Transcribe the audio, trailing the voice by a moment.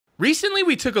Recently,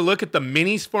 we took a look at the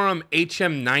Minisforum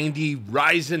HM90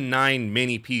 Ryzen 9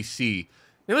 mini PC.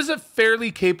 It was a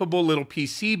fairly capable little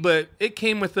PC, but it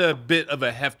came with a bit of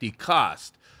a hefty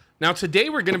cost. Now today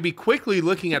we're going to be quickly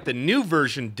looking at the new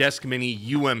version DeskMini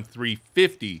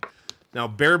UM350. Now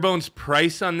bare bones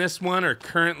price on this one are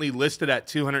currently listed at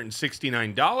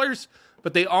 $269,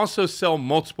 but they also sell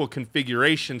multiple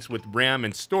configurations with RAM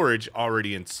and storage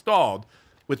already installed,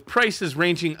 with prices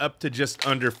ranging up to just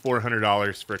under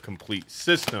 $400 for a complete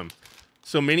system.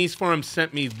 So Minisforum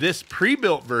sent me this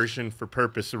pre-built version for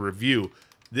purpose of review.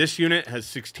 This unit has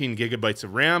 16 gigabytes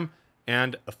of RAM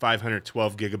and a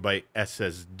 512 gigabyte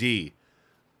SSD.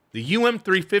 The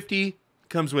UM350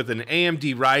 comes with an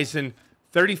AMD Ryzen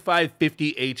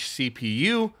 3550H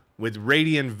CPU with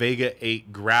Radeon Vega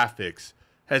 8 graphics.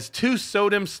 Has two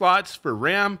SODIMM slots for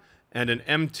RAM and an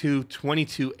M2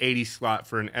 2280 slot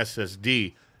for an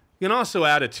SSD. You can also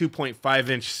add a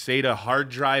 2.5-inch SATA hard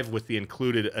drive with the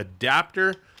included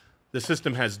adapter. The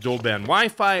system has dual band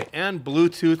Wi-Fi and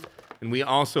Bluetooth, and we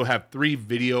also have 3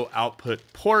 video output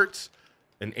ports,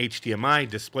 an HDMI,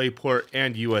 DisplayPort,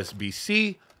 and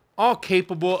USB-C, all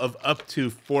capable of up to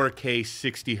 4K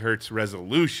 60Hz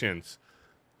resolutions.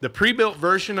 The pre-built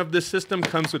version of this system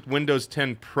comes with Windows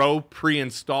 10 Pro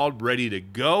pre-installed, ready to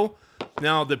go.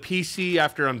 Now, the PC,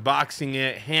 after unboxing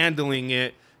it, handling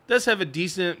it, does have a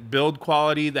decent build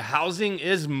quality. The housing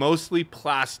is mostly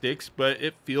plastics, but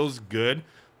it feels good.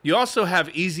 You also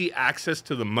have easy access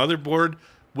to the motherboard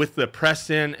with the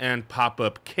press-in and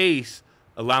pop-up case,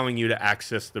 allowing you to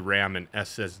access the RAM and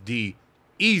SSD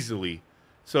easily.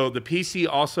 So the PC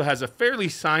also has a fairly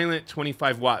silent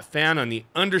 25-watt fan on the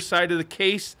underside of the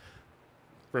case.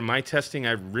 For my testing,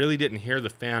 I really didn't hear the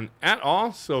fan at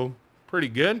all, so pretty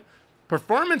good.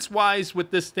 Performance-wise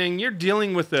with this thing, you're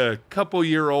dealing with a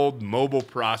couple-year-old mobile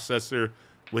processor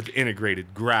with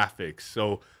integrated graphics.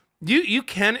 So you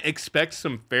can expect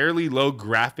some fairly low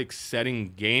graphics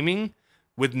setting gaming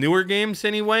with newer games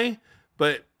anyway.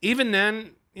 But even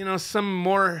then, you know, some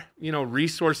more,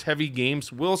 resource-heavy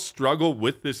games will struggle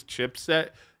with this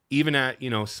chipset, even at,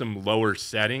 some lower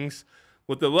settings.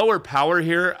 With the lower power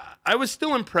here, I was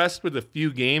still impressed with a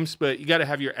few games, but you got to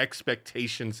have your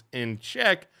expectations in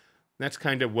check. That's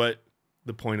kind of what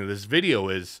the point of this video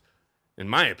is, in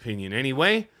my opinion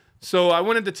anyway. So I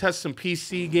wanted to test some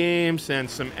PC games and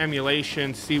some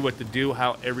emulation, see what to do,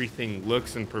 how everything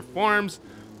looks and performs.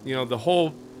 The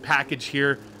whole package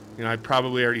here, I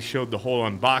probably already showed the whole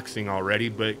unboxing already,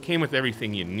 but it came with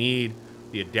everything you need.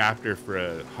 The adapter for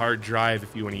a hard drive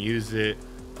if you want to use it,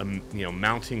 a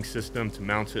mounting system to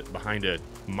mount it behind a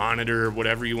monitor or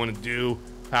whatever you want to do,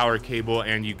 power cable,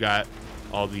 and you got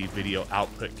all the video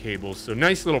output cables. So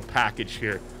nice little package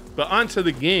here. But onto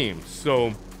the game.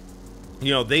 So,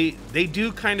 they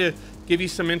do kind of give you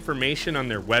some information on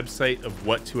their website of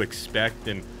what to expect,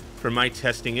 and for my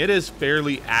testing, it is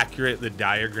fairly accurate, the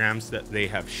diagrams that they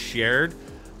have shared.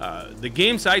 The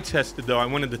games I tested, though, I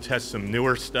wanted to test some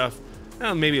newer stuff,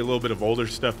 maybe a little bit of older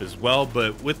stuff as well.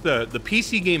 But with the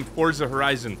PC game Forza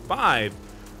Horizon 5,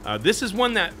 this is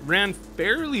one that ran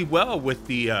fairly well with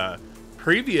the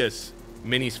previous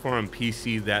Minisforum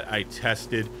PC that I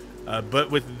tested.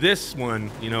 But with this one,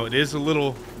 it is a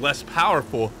little less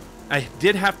powerful. I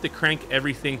did have to crank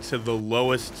everything to the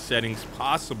lowest settings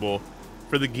possible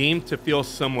for the game to feel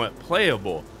somewhat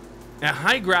playable. At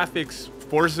high graphics,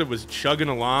 Forza was chugging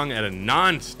along at a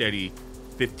non-steady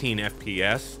 15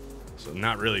 FPS, so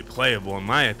not really playable in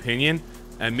my opinion.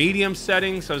 At medium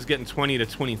settings, I was getting 20 to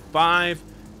 25,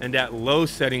 and at low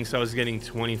settings, I was getting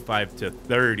 25 to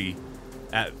 30.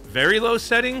 At very low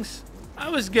settings, I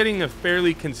was getting a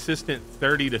fairly consistent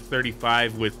 30 to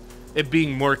 35, with it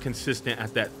being more consistent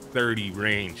at that 30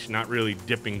 range, not really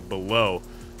dipping below.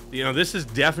 This is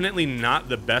definitely not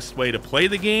the best way to play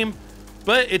the game,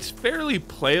 but it's fairly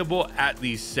playable at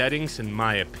these settings in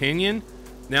my opinion.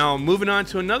 Now, moving on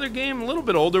to another game, a little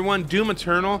bit older one, Doom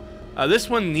Eternal. This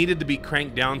one needed to be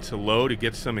cranked down to low to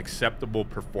get some acceptable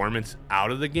performance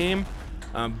out of the game.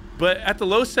 But at the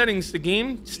low settings, the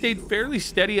game stayed fairly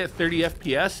steady at 30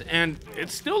 FPS, and it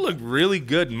still looked really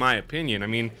good in my opinion. I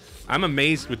mean, I'm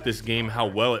amazed with this game how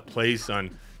well it plays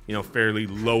on, fairly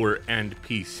lower end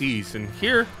PCs. And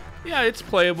here, yeah, it's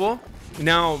playable.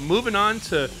 Now, moving on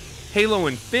to Halo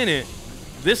Infinite,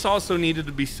 this also needed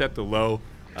to be set to low.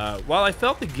 While I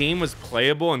felt the game was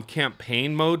playable in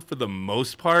campaign mode for the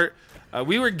most part,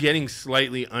 we were getting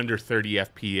slightly under 30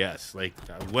 FPS. Like,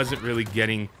 I wasn't really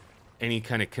getting any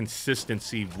kind of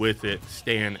consistency with it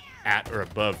staying at or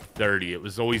above 30. It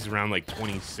was always around like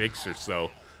 26 or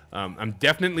so. I'm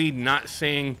definitely not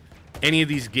saying any of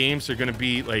these games are going to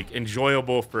be like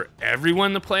enjoyable for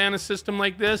everyone to play on a system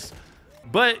like this.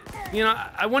 But, you know,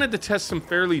 I wanted to test some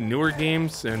fairly newer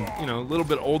games and, you know, a little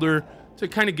bit older to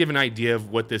kind of give an idea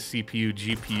of what this CPU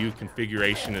GPU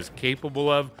configuration is capable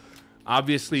of.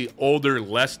 Obviously, older,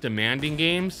 less demanding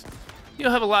games,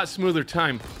 you'll have a lot smoother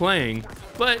time playing,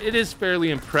 but it is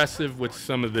fairly impressive with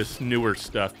some of this newer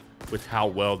stuff with how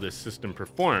well this system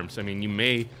performs. I mean, you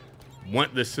may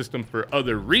want this system for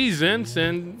other reasons,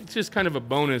 and it's just kind of a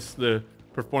bonus, the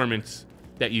performance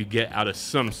that you get out of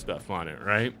some stuff on it,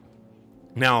 right?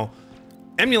 Now,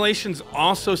 emulation's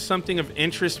also something of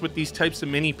interest with these types of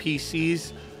mini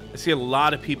PCs. I see a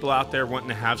lot of people out there wanting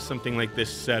to have something like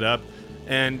this set up.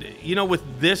 And, you know, with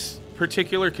this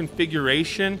particular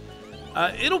configuration,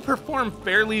 it'll perform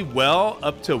fairly well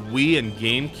up to Wii and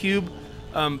GameCube.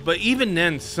 But even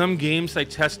then, some games I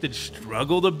tested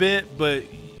struggled a bit, but,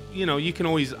 you know, you can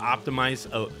always optimize,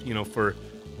 you know, for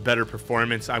better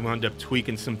performance. I wound up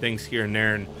tweaking some things here and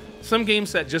there, and some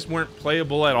games that just weren't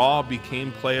playable at all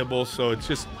became playable. So it's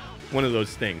just one of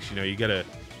those things, you know, you gotta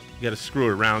screw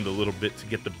around a little bit to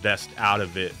get the best out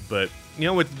of it. But, you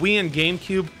know, with Wii and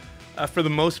GameCube, for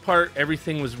the most part,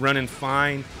 everything was running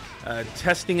fine.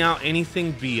 Testing out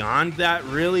anything beyond that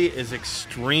really is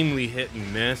extremely hit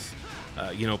and miss.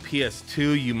 You know,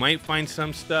 PS2, you might find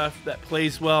some stuff that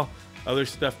plays well, other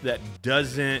stuff that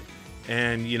doesn't.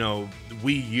 And, you know,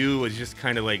 Wii U is just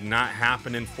kind of like not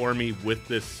happening for me with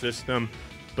this system.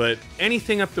 But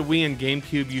anything up to Wii and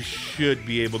GameCube, you should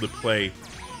be able to play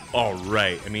all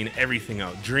right. I mean, everything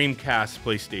else. Dreamcast,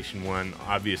 PlayStation 1,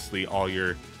 obviously all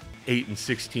your 8 and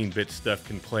 16-bit stuff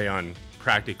can play on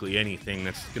practically anything.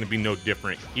 That's going to be no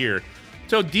different here.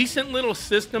 So decent little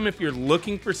system if you're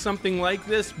looking for something like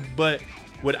this, but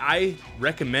would I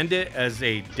recommend it as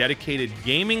a dedicated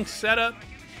gaming setup?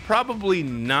 Probably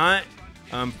not.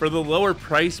 For the lower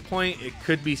price point, it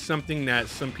could be something that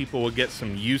some people will get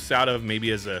some use out of,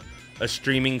 maybe as a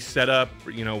streaming setup,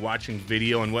 you know, watching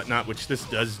video and whatnot, which this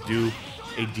does do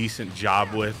a decent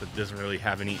job with. It doesn't really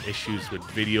have any issues with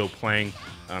video playing.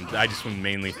 I just want to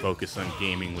mainly focus on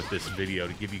gaming with this video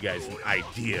to give you guys an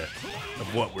idea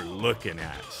of what we're looking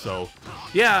at. So,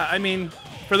 yeah, I mean,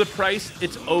 for the price,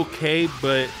 it's okay,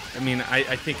 but, I mean,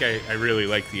 I think I really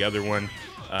like the other one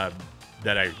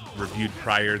that I reviewed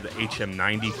prior, the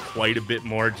HM90, quite a bit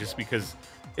more, just because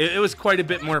it was quite a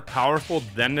bit more powerful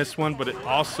than this one, but it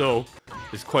also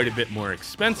is quite a bit more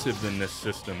expensive than this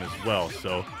system as well.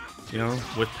 So, you know,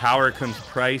 with power comes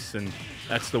price, and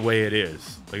that's the way it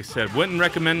is. Like I said, wouldn't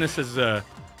recommend this as a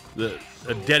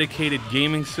dedicated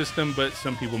gaming system, but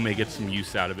some people may get some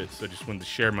use out of it. So I just wanted to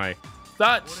share my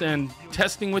thoughts and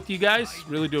testing with you guys.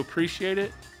 Really do appreciate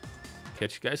it.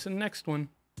 Catch you guys in the next one.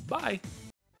 Bye.